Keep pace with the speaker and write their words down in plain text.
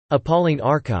Appalling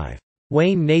archive.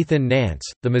 Wayne Nathan Nance,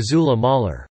 The Missoula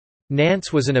Mauler.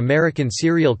 Nance was an American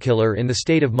serial killer in the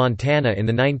state of Montana in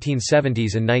the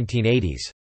 1970s and 1980s.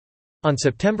 On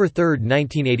September 3,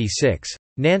 1986,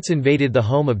 Nance invaded the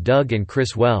home of Doug and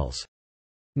Chris Wells.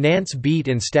 Nance beat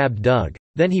and stabbed Doug,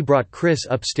 then he brought Chris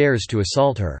upstairs to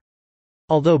assault her.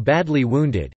 Although badly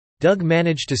wounded, Doug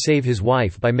managed to save his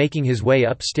wife by making his way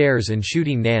upstairs and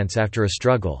shooting Nance after a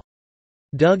struggle.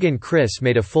 Doug and Chris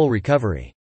made a full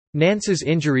recovery. Nance's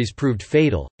injuries proved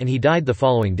fatal, and he died the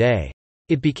following day.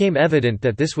 It became evident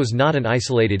that this was not an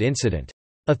isolated incident.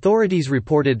 Authorities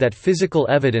reported that physical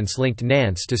evidence linked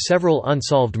Nance to several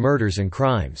unsolved murders and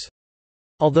crimes.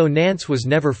 Although Nance was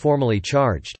never formally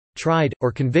charged, tried,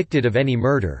 or convicted of any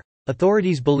murder,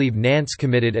 authorities believe Nance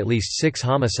committed at least 6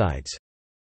 homicides.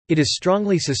 It is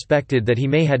strongly suspected that he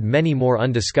may had many more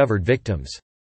undiscovered victims.